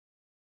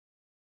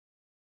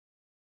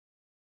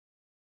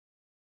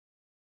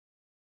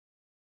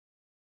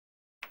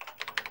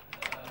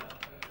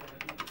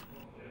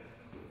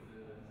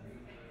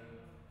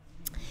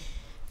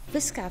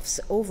FISCAF's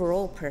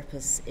overall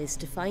purpose is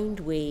to find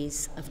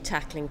ways of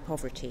tackling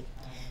poverty,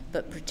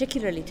 but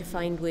particularly to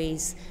find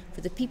ways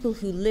for the people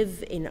who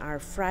live in our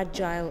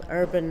fragile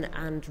urban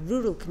and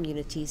rural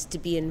communities to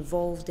be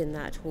involved in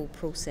that whole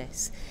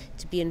process,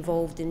 to be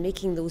involved in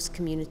making those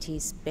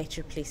communities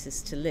better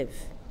places to live.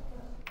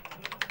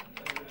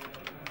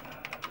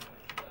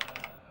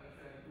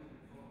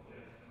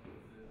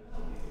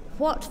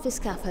 What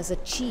FISCAF has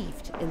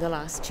achieved in the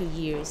last 2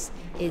 years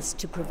is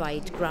to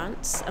provide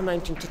grants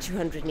amounting to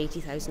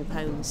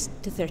 £280,000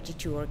 to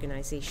 32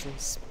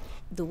 organisations.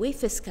 The way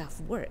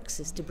FISCAF works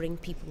is to bring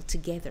people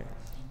together.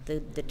 The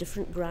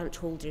different grant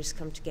holders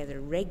come together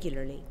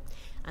regularly,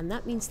 and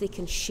that means they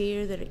can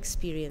share their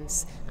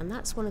experience, and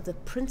that's one of the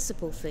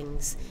principal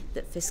things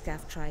that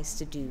FISCAF tries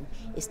to do,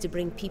 is to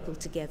bring people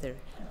together.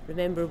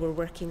 Remember, we're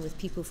working with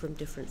people from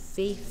different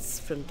faiths,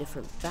 from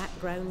different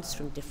backgrounds,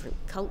 from different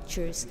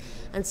cultures,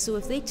 and so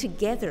if they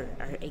together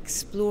are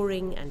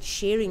exploring and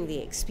sharing the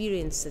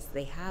experiences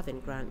they have in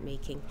grant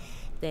making,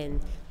 then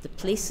the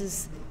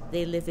places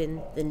they live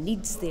in, the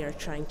needs they are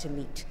trying to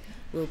meet,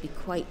 will be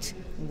quite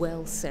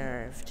well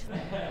served.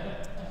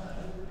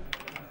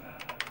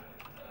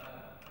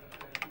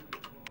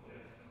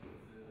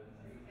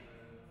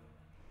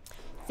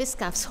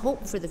 FISCAF's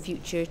hope for the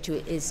future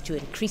is to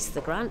increase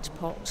the grant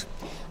pot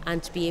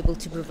and to be able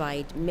to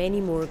provide many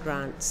more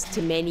grants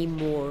to many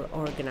more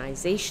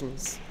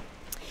organisations.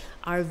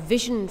 Our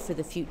vision for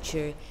the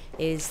future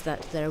is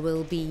that there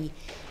will be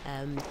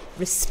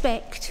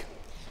respect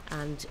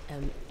and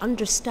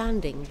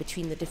understanding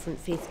between the different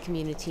faith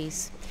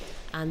communities,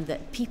 and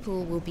that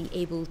people will be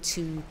able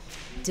to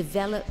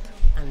develop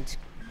and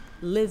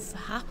live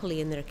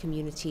happily in their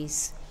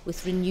communities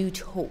with renewed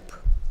hope.